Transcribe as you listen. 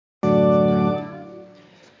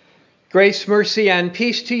Grace, mercy, and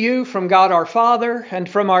peace to you from God our Father and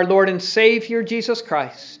from our Lord and Savior, Jesus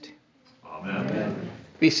Christ. Amen.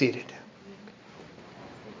 Be seated.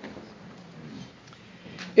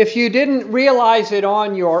 If you didn't realize it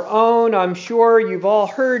on your own, I'm sure you've all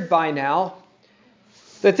heard by now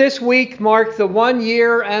that this week marked the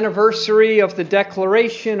 1-year anniversary of the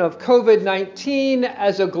declaration of COVID-19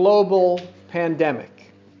 as a global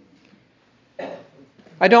pandemic.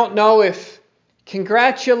 I don't know if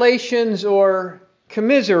congratulations or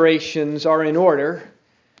commiserations are in order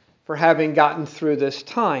for having gotten through this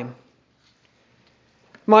time.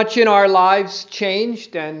 Much in our lives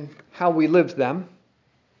changed and how we lived them.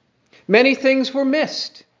 Many things were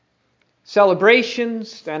missed.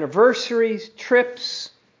 Celebrations, anniversaries, trips,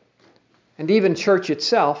 and even church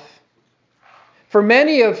itself. For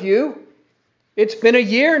many of you, it's been a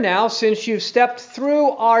year now since you've stepped through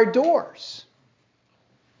our doors.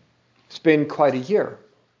 It's been quite a year.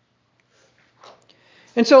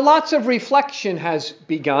 And so lots of reflection has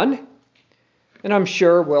begun, and I'm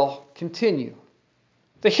sure will continue.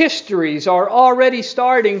 The histories are already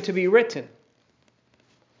starting to be written.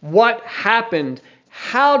 What happened?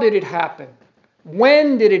 How did it happen?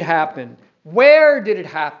 When did it happen? Where did it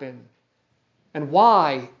happen? And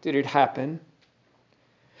why did it happen?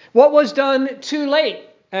 What was done too late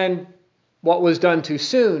and what was done too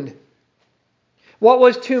soon? What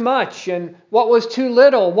was too much and what was too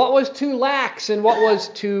little? What was too lax and what was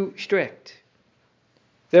too strict?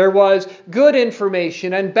 There was good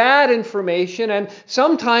information and bad information, and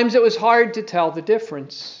sometimes it was hard to tell the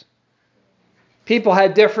difference. People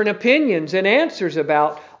had different opinions and answers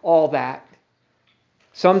about all that,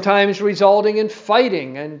 sometimes resulting in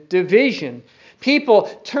fighting and division, people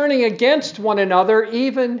turning against one another,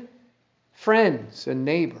 even friends and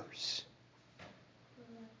neighbors.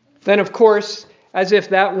 Then, of course, as if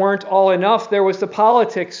that weren't all enough, there was the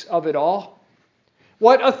politics of it all.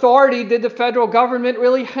 What authority did the federal government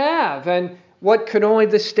really have, and what could only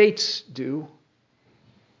the states do?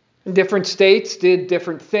 And different states did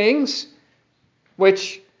different things,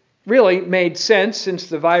 which really made sense since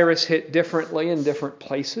the virus hit differently in different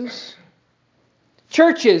places.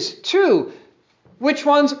 Churches, too. Which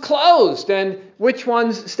ones closed and which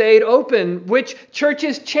ones stayed open? Which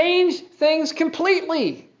churches changed things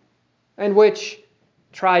completely and which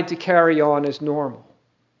tried to carry on as normal?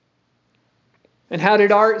 And how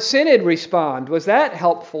did our synod respond? Was that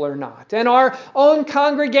helpful or not? And our own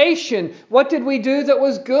congregation, what did we do that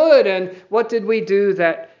was good and what did we do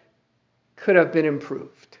that could have been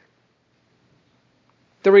improved?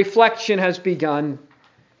 The reflection has begun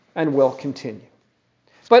and will continue.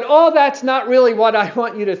 But all that's not really what I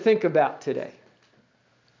want you to think about today.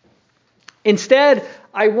 Instead,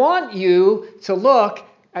 I want you to look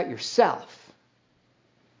at yourself.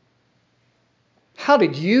 How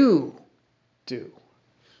did you do?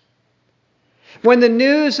 When the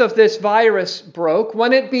news of this virus broke,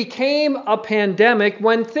 when it became a pandemic,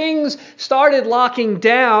 when things started locking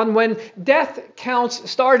down, when death counts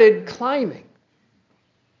started climbing,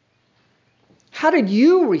 how did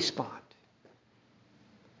you respond?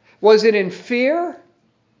 Was it in fear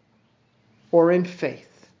or in faith?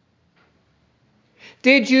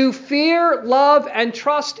 Did you fear, love, and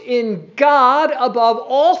trust in God above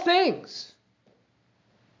all things?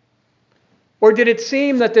 Or did it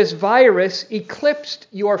seem that this virus eclipsed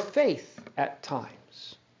your faith at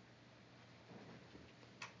times?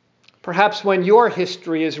 Perhaps when your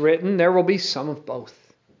history is written, there will be some of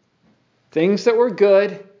both. Things that were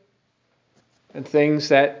good and things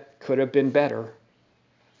that could have been better.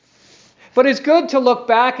 But it's good to look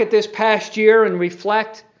back at this past year and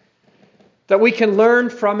reflect that we can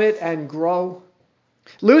learn from it and grow.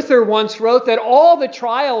 Luther once wrote that all the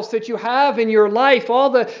trials that you have in your life, all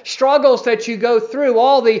the struggles that you go through,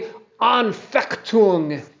 all the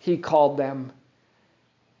Anfechtung, he called them,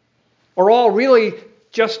 are all really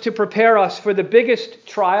just to prepare us for the biggest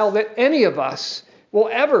trial that any of us will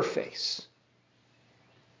ever face,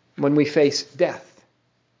 when we face death.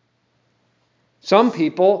 Some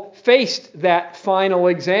people faced that final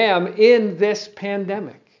exam in this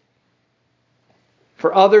pandemic.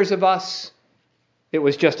 For others of us, it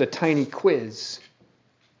was just a tiny quiz.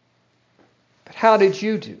 But how did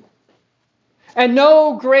you do? And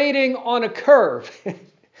no grading on a curve.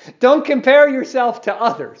 Don't compare yourself to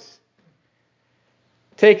others.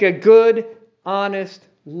 Take a good, honest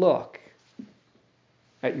look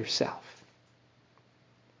at yourself.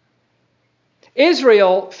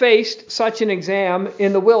 Israel faced such an exam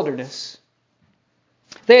in the wilderness.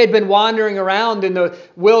 They had been wandering around in the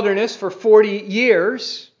wilderness for 40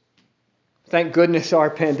 years. Thank goodness our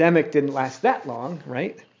pandemic didn't last that long,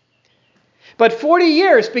 right? But 40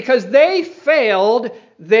 years because they failed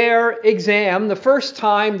their exam the first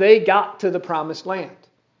time they got to the promised land.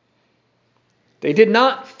 They did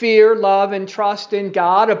not fear, love, and trust in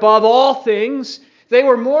God above all things. They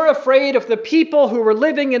were more afraid of the people who were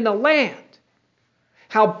living in the land,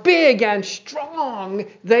 how big and strong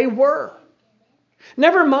they were.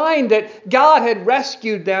 Never mind that God had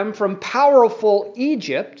rescued them from powerful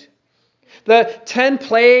Egypt, the 10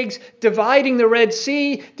 plagues, dividing the Red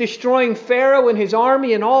Sea, destroying Pharaoh and his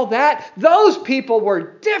army and all that. Those people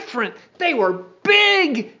were different. They were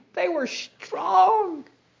big. They were strong.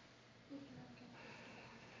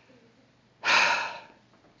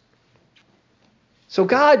 So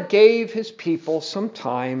God gave his people some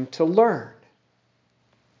time to learn.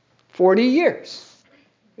 40 years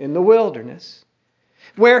in the wilderness,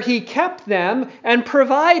 where he kept them and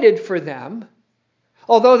provided for them.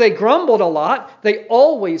 Although they grumbled a lot, they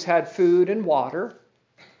always had food and water,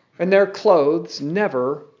 and their clothes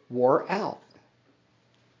never wore out.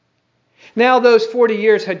 Now those 40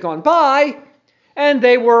 years had gone by, and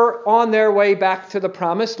they were on their way back to the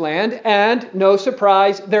promised land, and no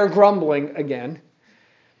surprise, they're grumbling again.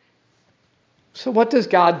 So what does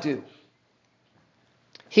God do?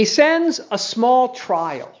 He sends a small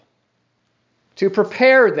trial to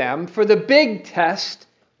prepare them for the big test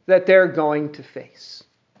that they're going to face.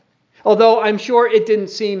 Although I'm sure it didn't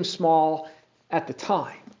seem small at the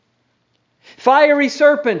time. Fiery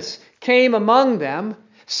serpents came among them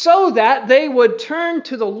so that they would turn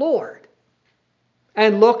to the Lord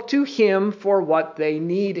and look to him for what they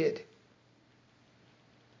needed.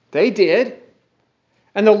 They did.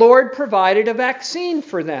 And the Lord provided a vaccine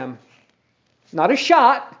for them. Not a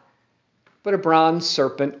shot, but a bronze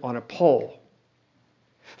serpent on a pole.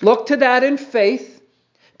 Look to that in faith,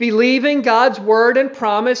 believing God's word and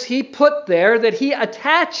promise he put there, that he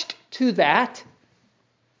attached to that,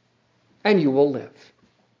 and you will live.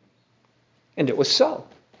 And it was so.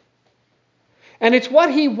 And it's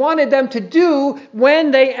what he wanted them to do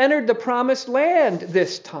when they entered the promised land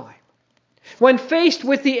this time. When faced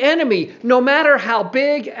with the enemy, no matter how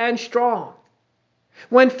big and strong.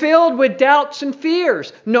 When filled with doubts and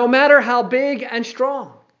fears, no matter how big and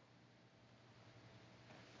strong.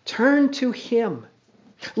 Turn to him.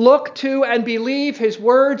 Look to and believe his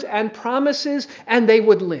words and promises, and they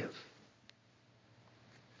would live.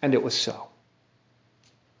 And it was so.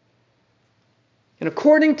 And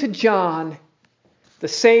according to John, the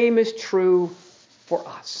same is true for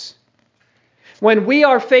us. When we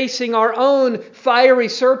are facing our own fiery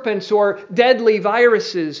serpents or deadly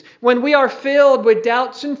viruses, when we are filled with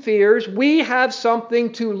doubts and fears, we have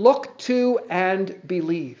something to look to and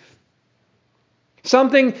believe.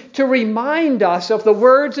 Something to remind us of the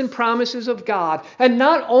words and promises of God. And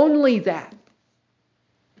not only that,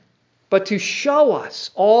 but to show us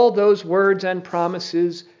all those words and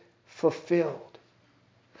promises fulfilled.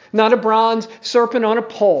 Not a bronze serpent on a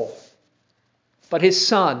pole, but his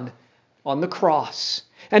Son on the cross.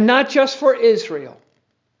 And not just for Israel,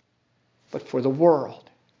 but for the world.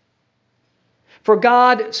 For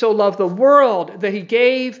God so loved the world that he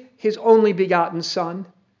gave his only begotten Son,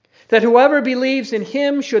 that whoever believes in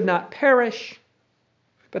him should not perish,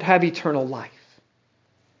 but have eternal life.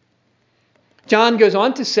 John goes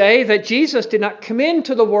on to say that Jesus did not come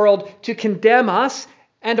into the world to condemn us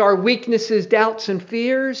and our weaknesses, doubts, and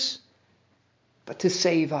fears, but to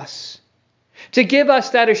save us. To give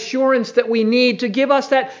us that assurance that we need, to give us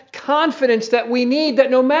that confidence that we need,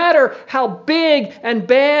 that no matter how big and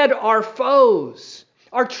bad our foes,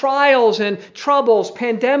 our trials and troubles,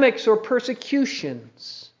 pandemics or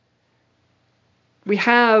persecutions, we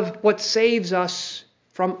have what saves us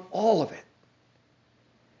from all of it.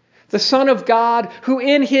 The Son of God, who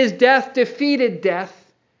in his death defeated death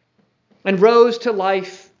and rose to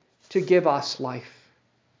life to give us life.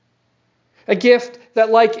 A gift that,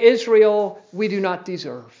 like Israel, we do not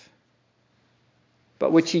deserve,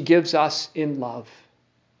 but which he gives us in love.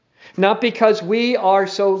 Not because we are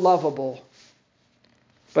so lovable,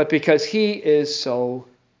 but because he is so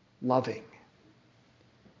loving.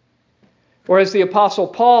 Or as the Apostle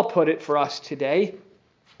Paul put it for us today,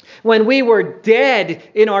 when we were dead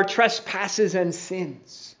in our trespasses and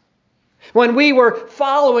sins, when we were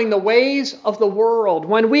following the ways of the world,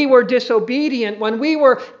 when we were disobedient, when we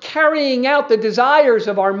were carrying out the desires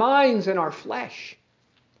of our minds and our flesh,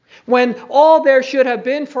 when all there should have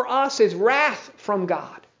been for us is wrath from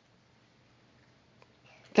God.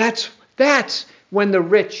 That's when the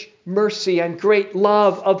rich mercy and great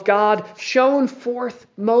love of God shone forth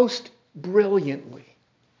most brilliantly.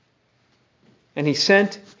 And he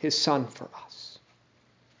sent his Son for us.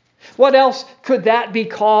 What else could that be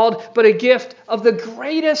called but a gift of the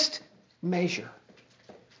greatest measure.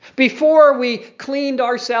 Before we cleaned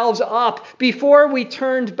ourselves up, before we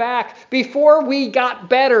turned back, before we got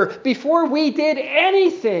better, before we did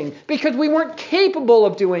anything, because we weren't capable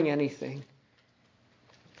of doing anything,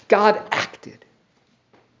 God acted.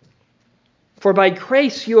 For by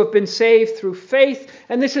grace you have been saved through faith,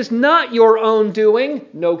 and this is not your own doing.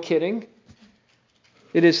 No kidding.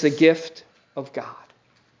 It is the gift of God.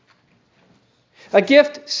 A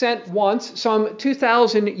gift sent once, some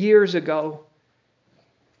 2,000 years ago,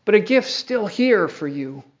 but a gift still here for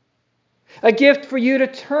you. A gift for you to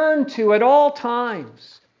turn to at all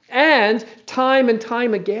times, and time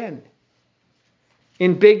again,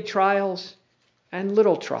 in big trials and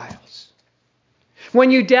little trials.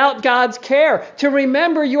 When you doubt God's care, to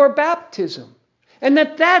remember your baptism, and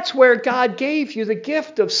that's where God gave you the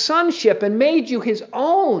gift of sonship and made you His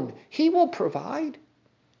own. He will provide.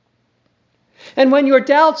 And when your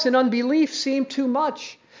doubts and unbelief seem too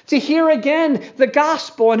much, to hear again the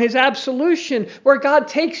gospel and His absolution, where God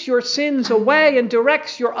takes your sins away and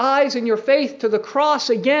directs your eyes and your faith to the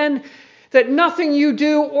cross again, that nothing you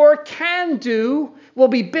do or can do will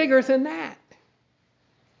be bigger than that.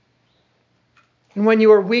 And when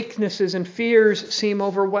your weaknesses and fears seem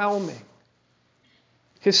overwhelming,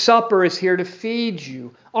 His supper is here to feed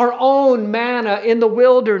you, our own manna in the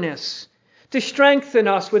wilderness, to strengthen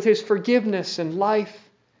us with His forgiveness and life,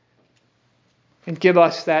 and give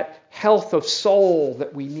us that health of soul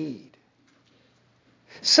that we need.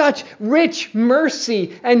 Such rich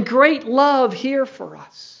mercy and great love here for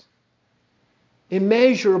us.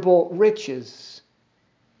 Immeasurable riches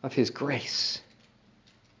of His grace.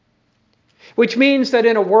 Which means that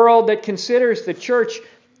in a world that considers the church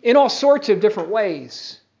in all sorts of different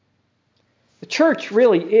ways, the church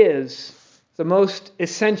really is the most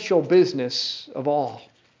essential business of all,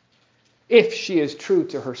 if she is true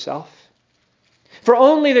to herself. For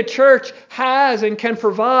only the church has and can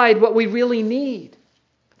provide what we really need,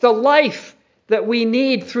 the life that we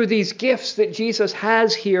need through these gifts that Jesus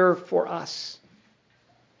has here for us.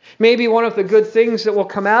 Maybe one of the good things that will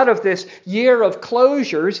come out of this year of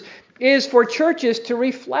closures is for churches to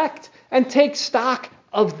reflect and take stock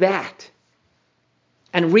of that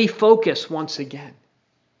and refocus once again.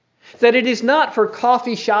 That it is not for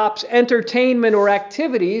coffee shops, entertainment, or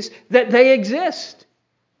activities that they exist,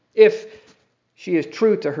 if she is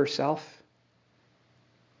true to herself,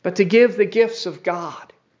 but to give the gifts of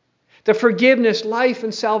God, the forgiveness, life,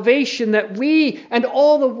 and salvation that we and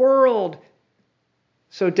all the world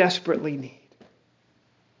so desperately need.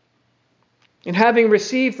 And having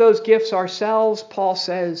received those gifts ourselves, Paul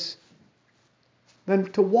says, then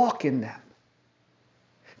to walk in them.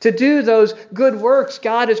 To do those good works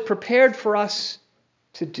God has prepared for us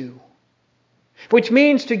to do. Which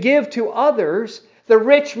means to give to others the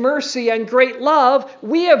rich mercy and great love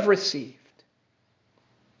we have received.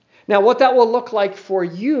 Now, what that will look like for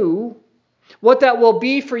you, what that will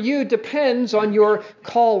be for you, depends on your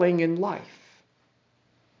calling in life.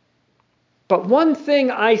 But one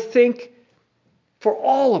thing I think for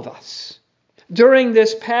all of us during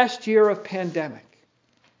this past year of pandemic,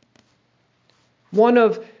 one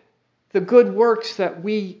of the good works that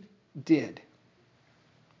we did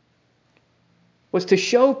was to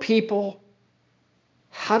show people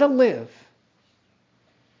how to live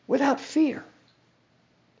without fear.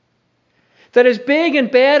 That as big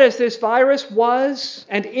and bad as this virus was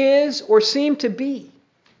and is or seemed to be,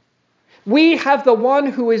 we have the one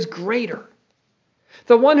who is greater.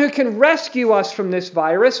 The one who can rescue us from this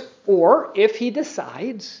virus, or, if He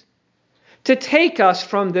decides, to take us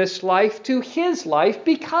from this life to His life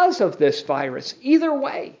because of this virus. Either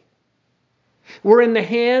way, we're in the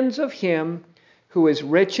hands of Him who is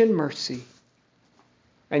rich in mercy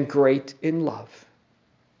and great in love.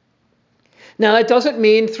 Now, that doesn't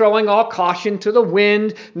mean throwing all caution to the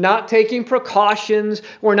wind, not taking precautions,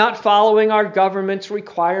 or not following our government's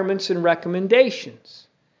requirements and recommendations.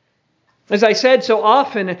 As I said so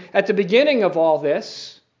often at the beginning of all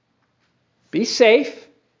this, be safe,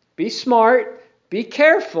 be smart, be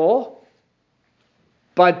careful,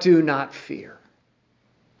 but do not fear.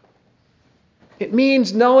 It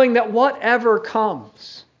means knowing that whatever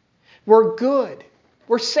comes, we're good,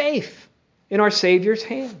 we're safe in our Savior's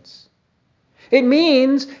hands. It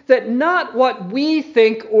means that not what we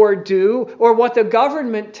think or do or what the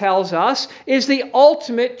government tells us is the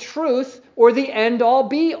ultimate truth or the end-all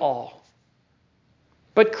be-all,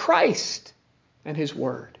 but Christ and His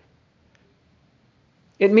Word.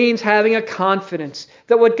 It means having a confidence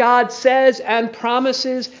that what God says and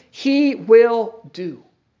promises, He will do.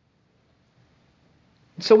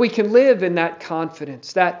 So we can live in that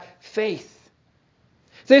confidence, that faith,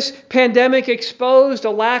 This pandemic exposed a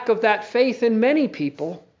lack of that faith in many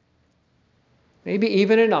people, maybe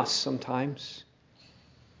even in us sometimes.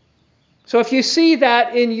 So if you see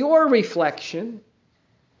that in your reflection,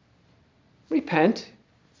 repent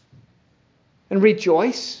and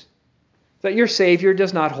rejoice that your Savior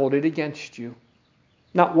does not hold it against you,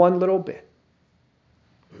 not one little bit.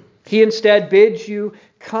 He instead bids you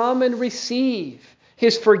come and receive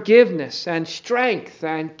His forgiveness and strength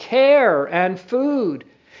and care and food,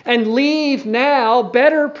 and leave now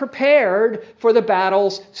better prepared for the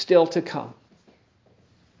battles still to come.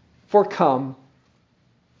 For come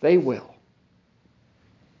they will.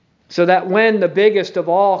 So that when the biggest of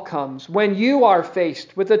all comes, when you are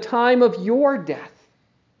faced with the time of your death,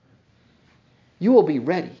 you will be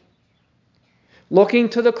ready, looking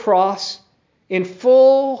to the cross in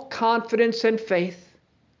full confidence and faith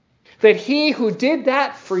that He who did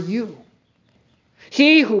that for you,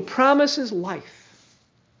 He who promises life,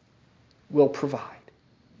 will provide.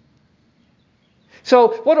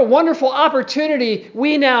 So what a wonderful opportunity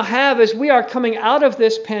we now have as we are coming out of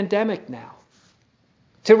this pandemic now,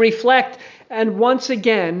 to reflect and once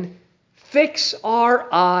again fix our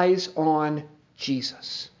eyes on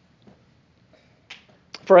Jesus.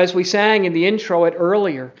 For as we sang in the intro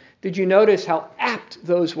earlier, did you notice how apt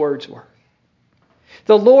those words were?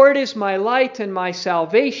 The Lord is my light and my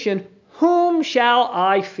salvation. Whom shall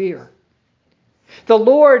I fear? The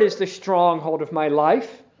Lord is the stronghold of my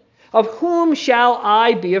life. Of whom shall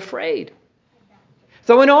I be afraid?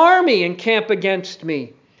 Though an army encamp against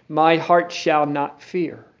me, my heart shall not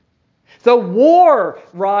fear. Though war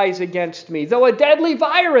rise against me, though a deadly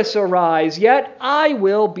virus arise, yet I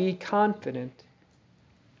will be confident.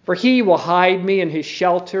 For He will hide me in His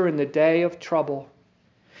shelter in the day of trouble.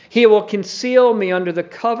 He will conceal me under the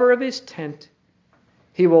cover of His tent.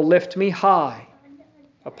 He will lift me high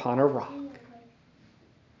upon a rock.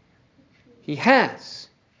 He has,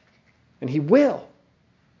 and He will.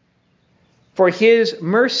 For His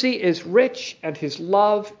mercy is rich and His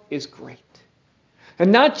love is great.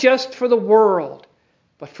 And not just for the world,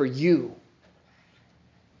 but for you.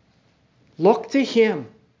 Look to Him.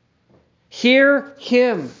 Hear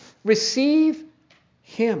Him. Receive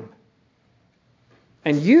Him.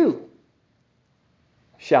 And you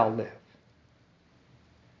shall live.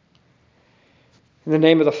 In the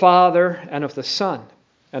name of the Father, and of the Son,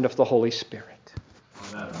 and of the Holy Spirit.